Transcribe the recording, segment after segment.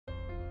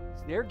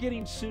They're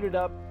getting suited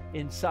up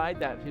inside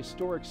that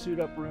historic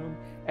suit-up room,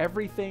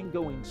 everything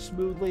going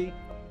smoothly.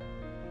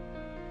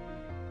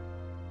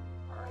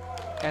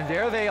 And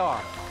there they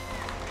are.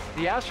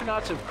 The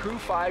astronauts of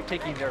Crew-5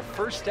 taking their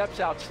first steps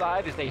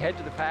outside as they head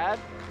to the pad.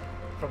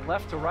 From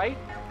left to right,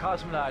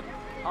 cosmonaut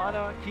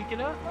Anna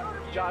Kikina,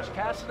 Josh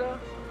Cassada,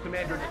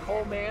 Commander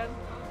Nicole Mann,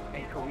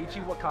 and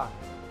Koichi Wakata.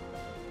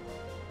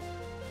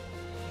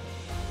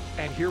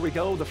 And here we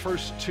go, the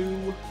first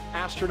two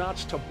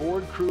astronauts to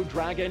board Crew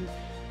Dragon.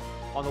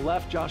 On the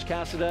left, Josh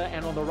Cassada,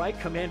 and on the right,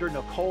 Commander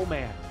Nicole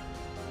Mann.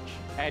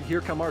 And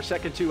here come our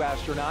second two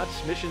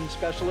astronauts, mission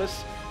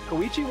specialists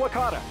Koichi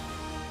Wakata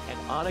and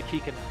Anna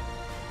Kikina.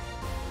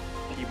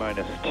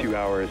 T-minus 2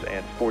 hours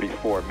and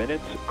 44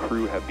 minutes.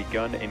 Crew have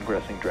begun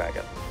ingressing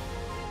Dragon.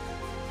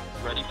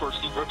 Ready for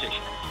steam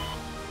rotation.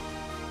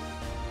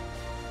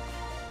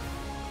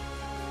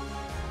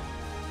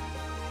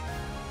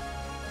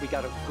 We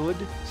got a good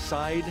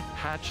side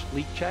hatch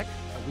leak check,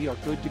 and we are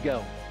good to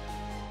go.